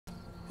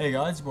Hey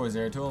guys, your boys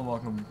Airtool and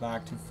welcome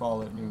back to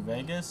Fallout New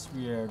Vegas.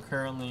 We are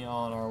currently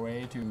on our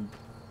way to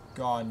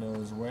God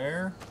knows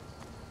where,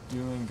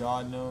 doing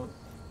God knows...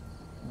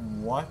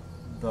 What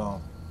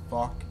the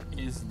fuck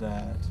is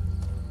that?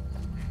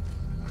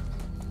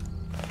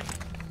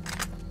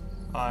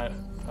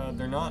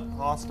 They're not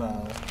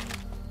hostile,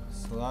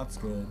 so that's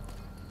good.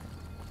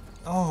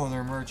 Oh,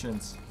 they're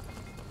merchants.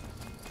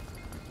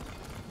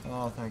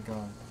 Oh, thank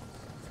God.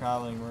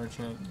 Traveling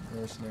merchant,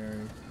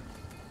 mercenary.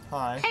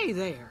 Hi. Hey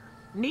there.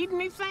 Need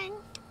anything?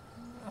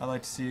 I'd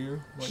like to see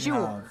you. What Sure.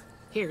 you have.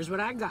 Here's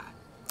what I got.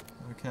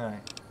 Okay.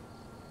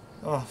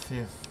 Oh,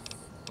 phew.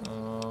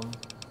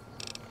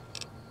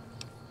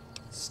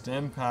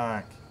 Stim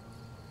pack.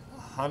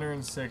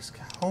 106.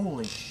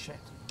 Holy shit.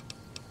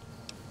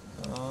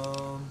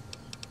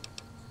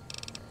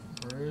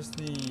 Where's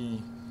the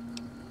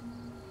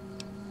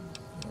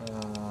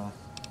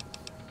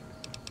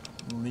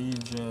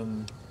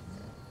Legion?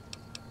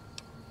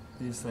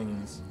 These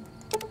thingies.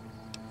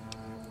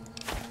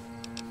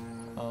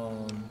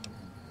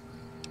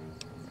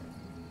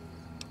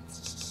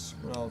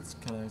 What else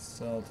can I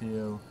sell to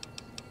you?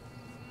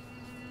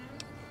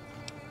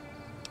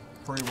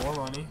 Pre-war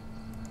money.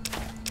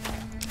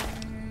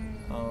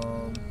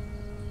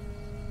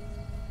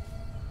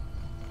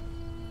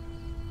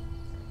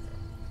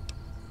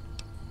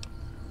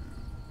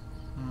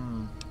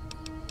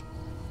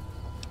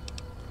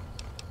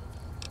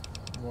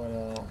 What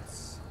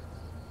else?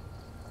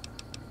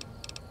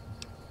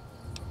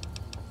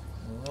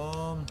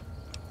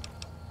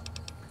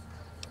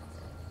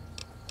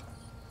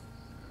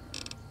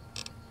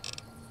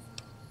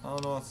 I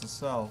don't know what to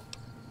sell.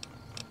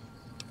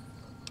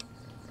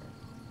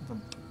 The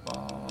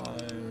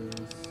buys.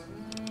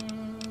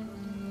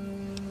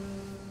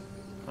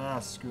 Ah,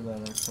 screw that.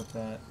 I'll accept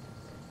that.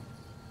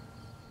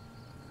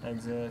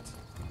 Exit.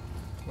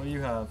 What do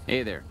you have?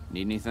 Hey there.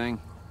 Need anything?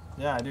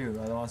 Yeah, I do.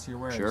 I want to see your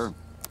wares. Sure.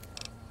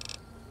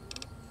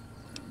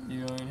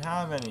 You don't even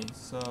have any,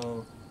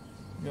 so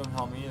you don't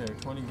help me either.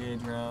 20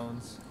 gauge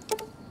rounds.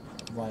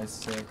 Buy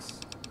 6.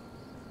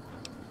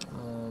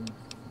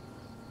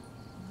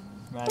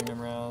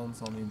 Magnum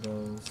rounds, I'll need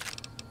those.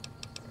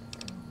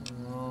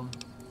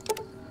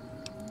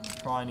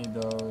 Probably need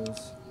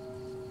those.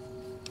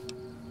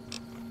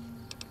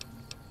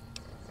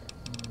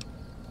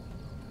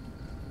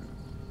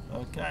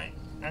 Okay,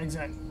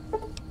 exit.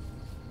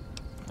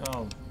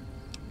 Oh,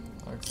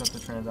 I'll accept the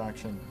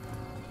transaction.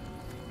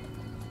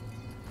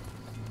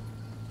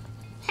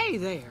 Hey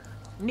there.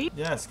 Need...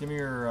 Yes, give me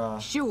your,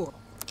 Sure.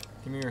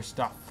 give me your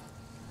stuff.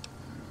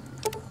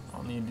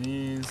 I'll need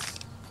these.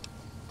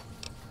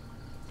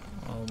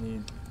 I'll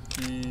need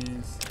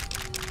these.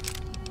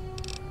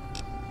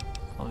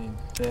 I'll need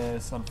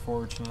this,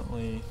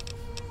 unfortunately.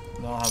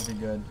 That'll have to be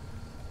good.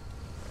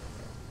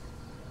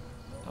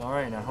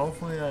 Alright, now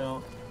hopefully I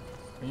don't...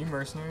 Are you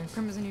mercenaries?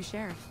 Grim is a new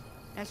sheriff.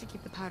 That should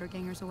keep the powder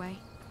gangers away.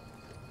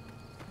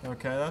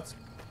 Okay, that's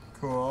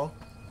cool.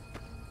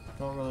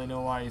 Don't really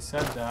know why you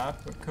said that,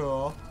 but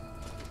cool.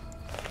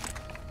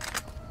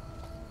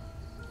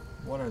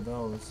 What are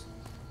those?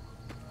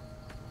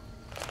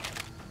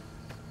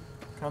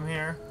 Come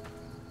here.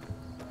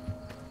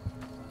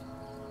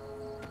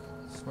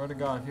 Swear to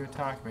God, if you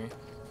attack me.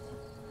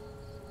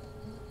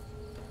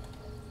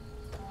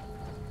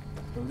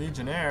 The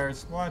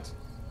Legionnaires? What?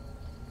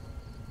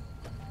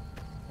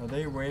 Are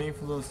they waiting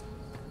for those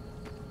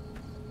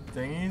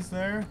thingies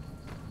there?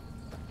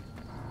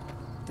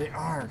 They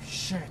are.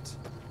 Shit.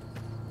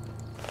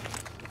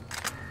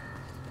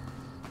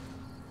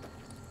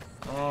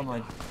 Oh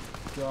my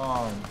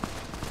God.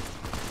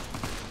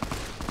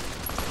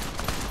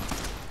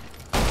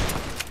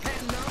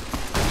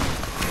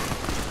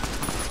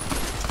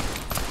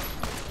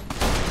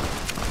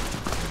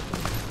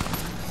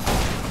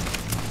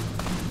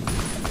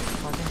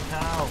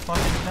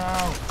 Fucking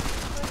cow!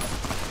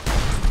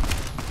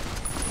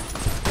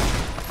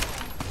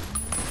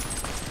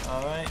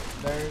 Alright,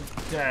 they're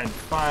dead,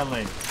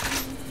 finally.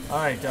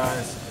 Alright,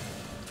 guys.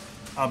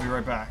 I'll be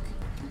right back.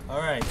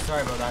 Alright,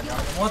 sorry about that,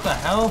 guys. What the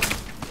hell?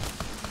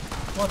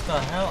 What the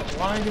hell?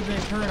 Why did they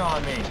turn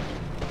on me?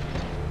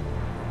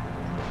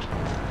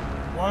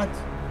 What?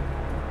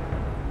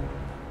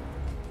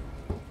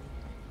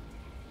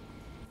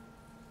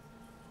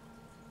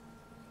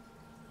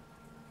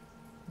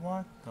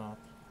 What the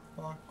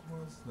fuck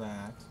was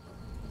that?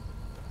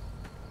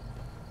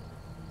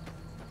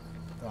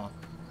 The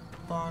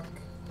fuck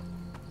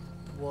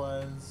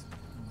was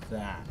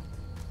that?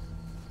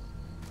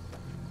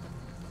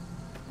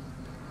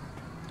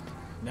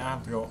 Now I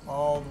have to go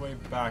all the way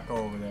back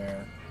over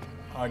there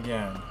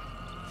again.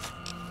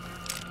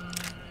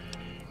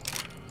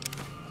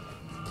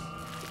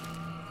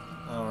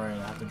 Alright,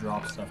 I have to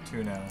drop stuff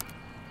too now.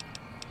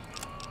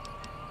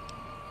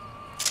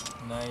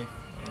 Knife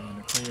and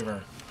a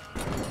cleaver.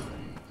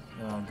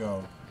 Now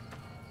go.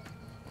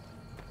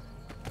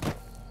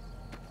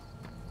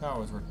 That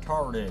was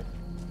retarded.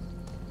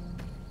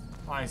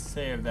 I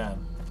saved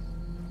them.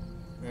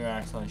 Maybe I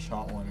accidentally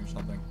shot one or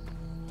something.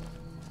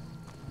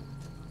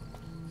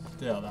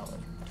 Still, that was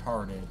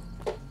retarded.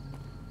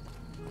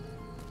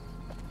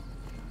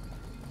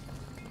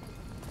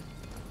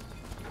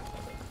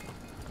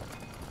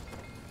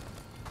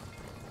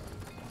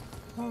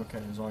 Okay,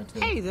 there's only 2.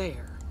 Hey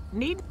there.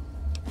 Need...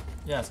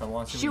 Yes, I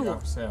want to see what you Sure.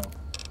 got for sale.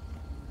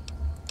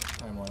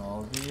 I want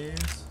all of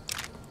these.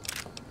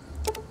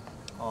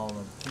 All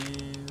of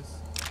these.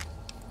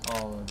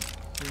 All of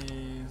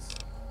these.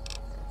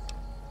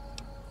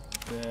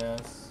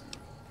 This.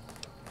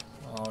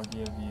 I'll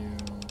give you...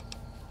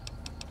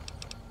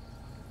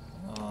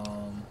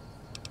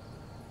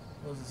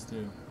 what does this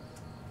do?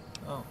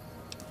 Oh.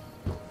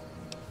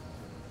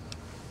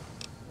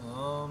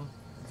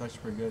 It's actually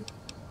pretty good.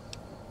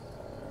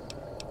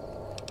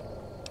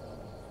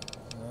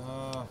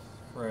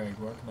 Frig,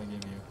 what can I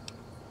give you?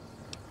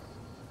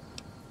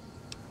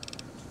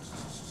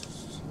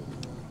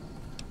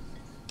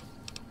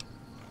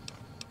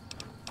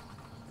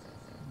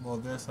 Well,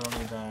 this, I don't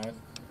need that.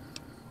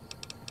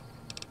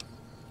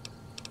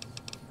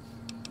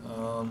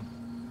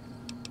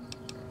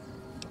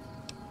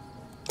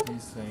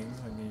 These things,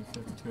 I need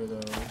 52 of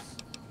those.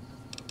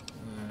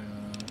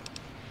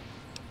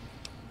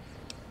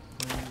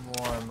 Need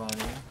more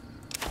money.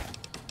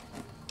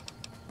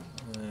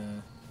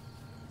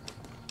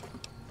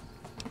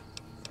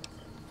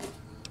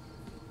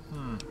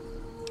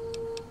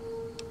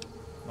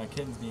 My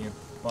kitten's being a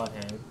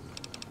butthead.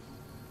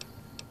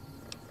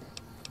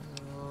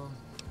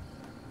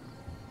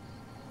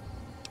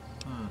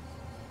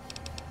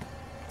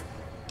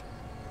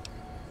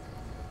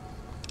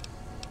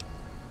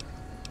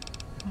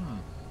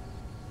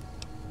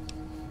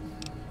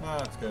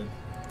 That's good.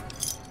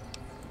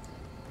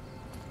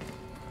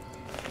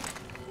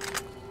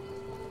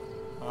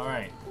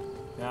 Alright.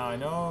 Now I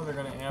know they're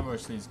gonna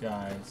ambush these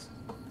guys.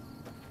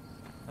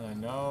 And I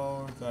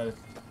know that if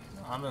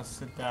I'm gonna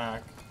sit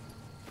back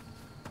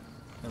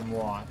and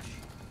watch.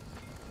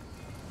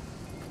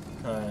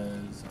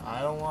 Because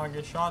I don't want to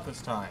get shot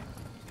this time.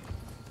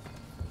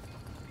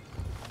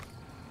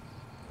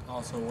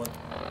 Also, what?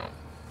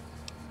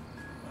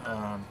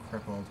 I'm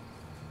crippled.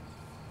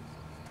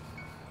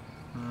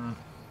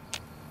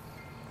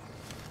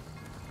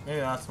 Maybe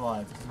that's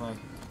why. Because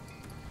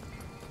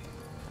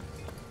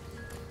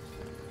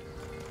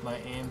my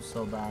aim's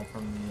so bad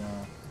from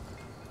the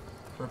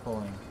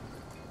crippling.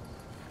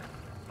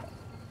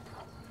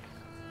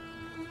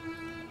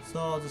 So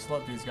I'll just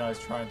let these guys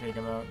try and take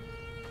him out.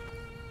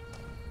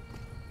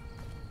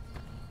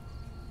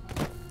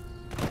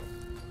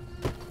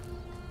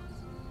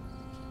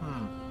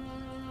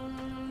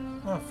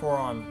 4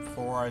 on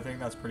 4, I think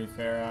that's pretty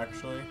fair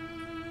actually.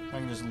 I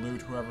can just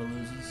loot whoever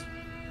loses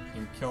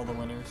and kill the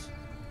winners.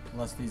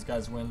 Unless these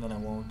guys win, then I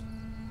won't.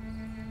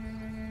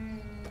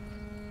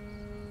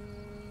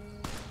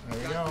 There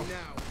we go.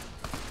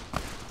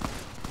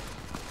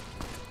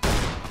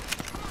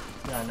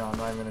 Yeah, no, I'm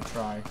not even gonna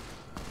try.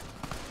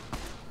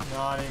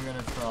 Not even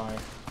gonna try.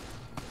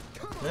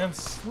 Do they have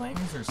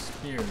slings or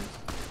spears?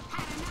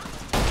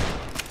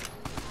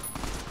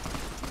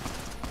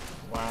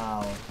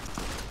 Wow.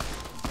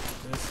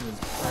 This is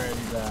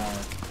pretty bad.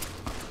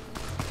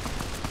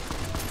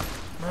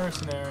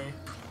 Mercenary.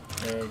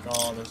 Take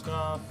all their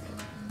stuff.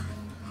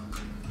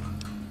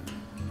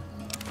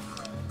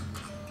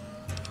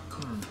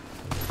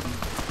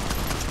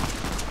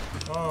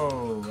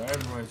 Oh,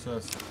 everyone's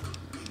just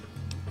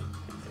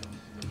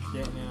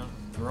getting a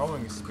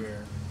throwing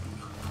spear.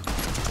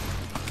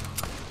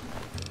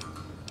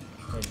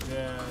 Like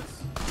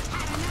this.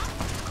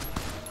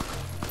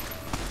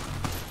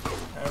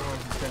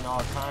 Everyone's just getting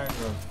all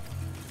kinds of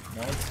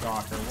Night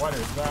Stalker. What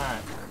is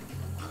that?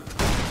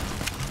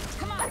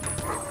 Come on.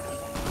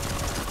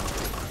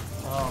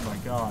 Oh my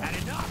god.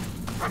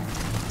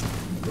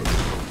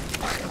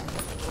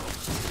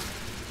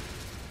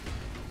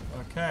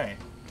 Okay.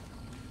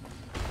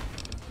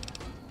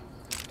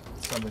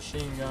 Some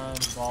machine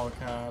guns, ball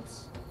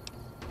caps.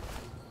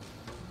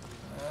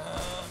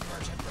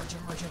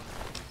 Merchant.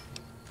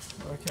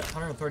 Okay,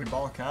 130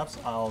 ball caps.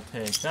 I'll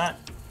take that.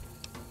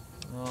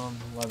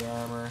 Leather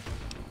armor.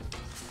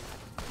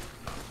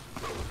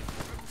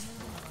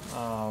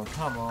 Oh,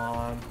 come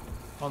on.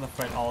 I'm gonna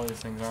fight all these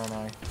things, aren't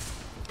I?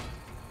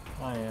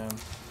 I am.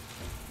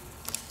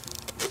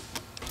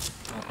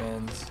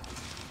 Weapons.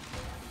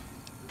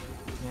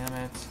 Damn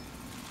it.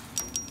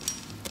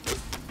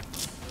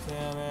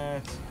 Damn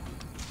it.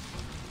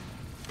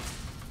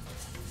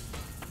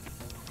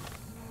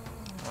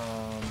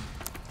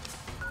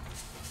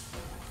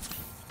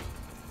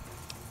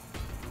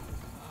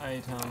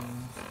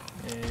 Items.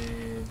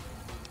 Aid.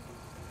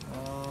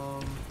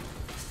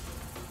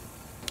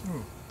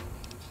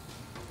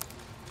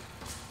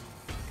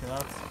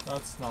 Okay,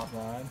 that's not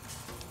bad.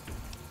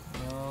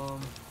 No.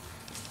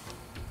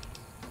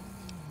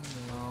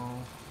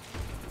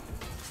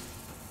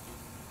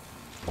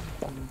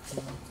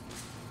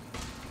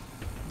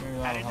 Maybe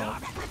that'll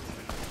help.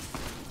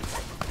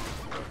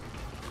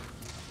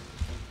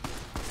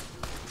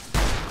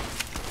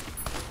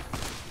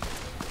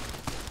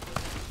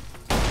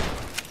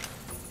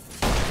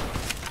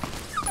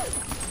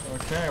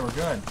 Okay, we're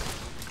good.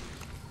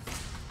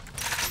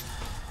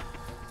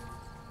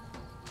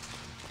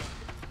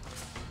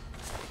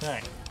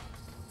 Okay.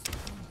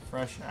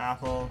 Fresh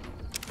apple.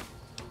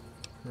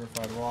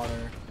 Purified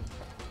water.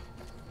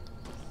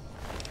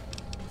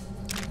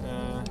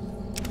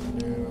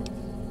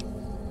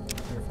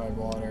 purified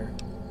water.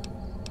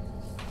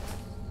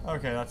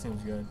 Okay, that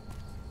seems good.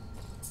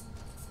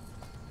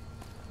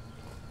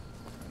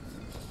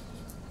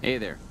 Hey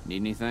there,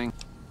 need anything?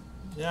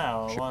 Yeah,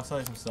 I want to sell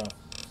you some stuff.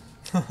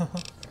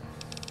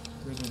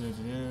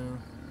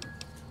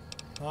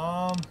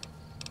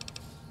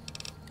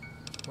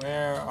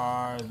 Where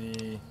are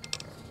the...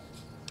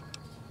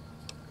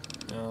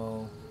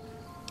 No.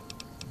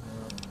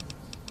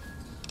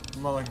 What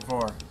am I looking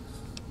for?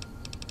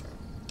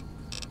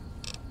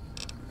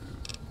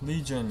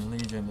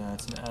 Legion,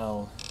 that's an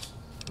L.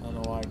 I don't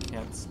know why I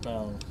can't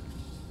spell.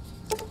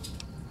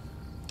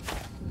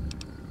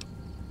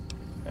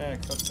 Hey,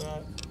 accept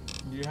that.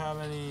 Do you have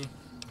any...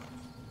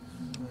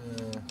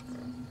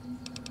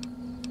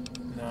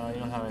 No, you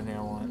don't have anything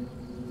I want.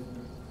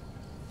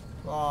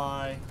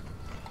 Bye.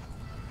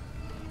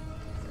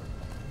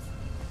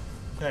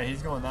 Okay,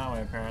 he's going that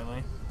way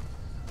apparently.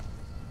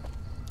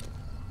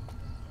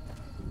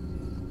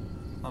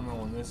 I'm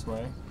going this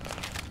way.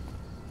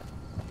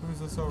 Who's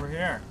this over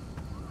here?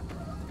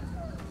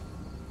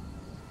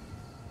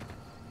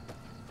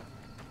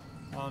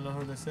 I don't know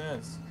who this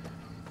is.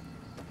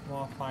 Well,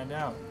 I'll find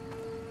out.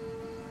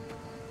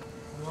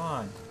 Come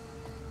on.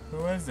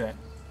 Who is it?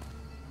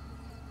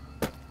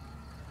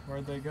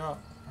 Where'd they go?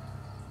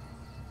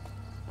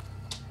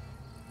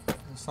 There's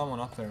someone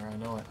up there, I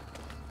know it.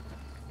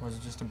 Or is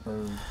it just a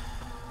bird?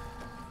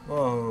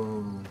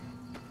 Whoa.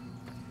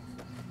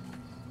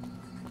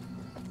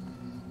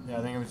 Yeah,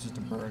 I think it was just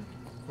a bird.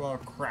 Well,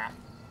 crap.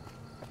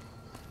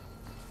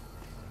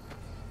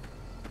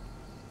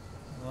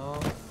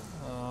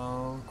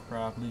 Oh,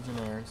 crap.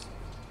 Legionnaires.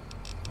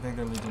 I think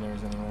they're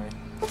Legionnaires anyway.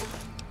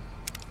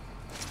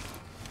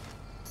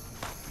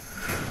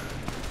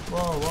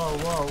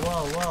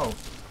 Whoa.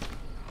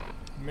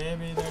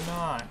 Maybe they're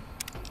not.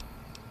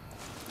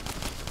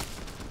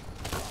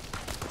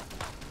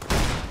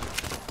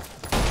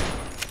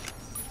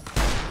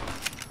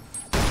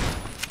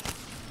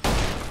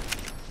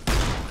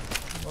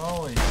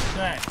 Holy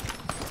shit.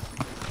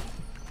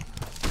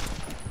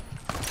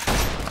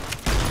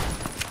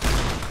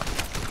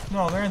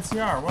 No, they're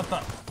NCR. What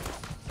the?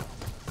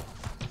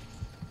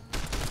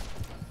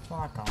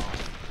 Fuck off.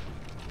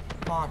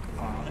 Fuck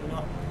off.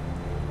 No.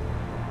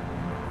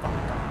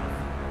 Fuck off.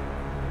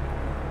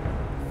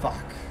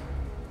 Fuck.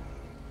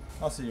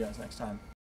 I'll see you guys next time.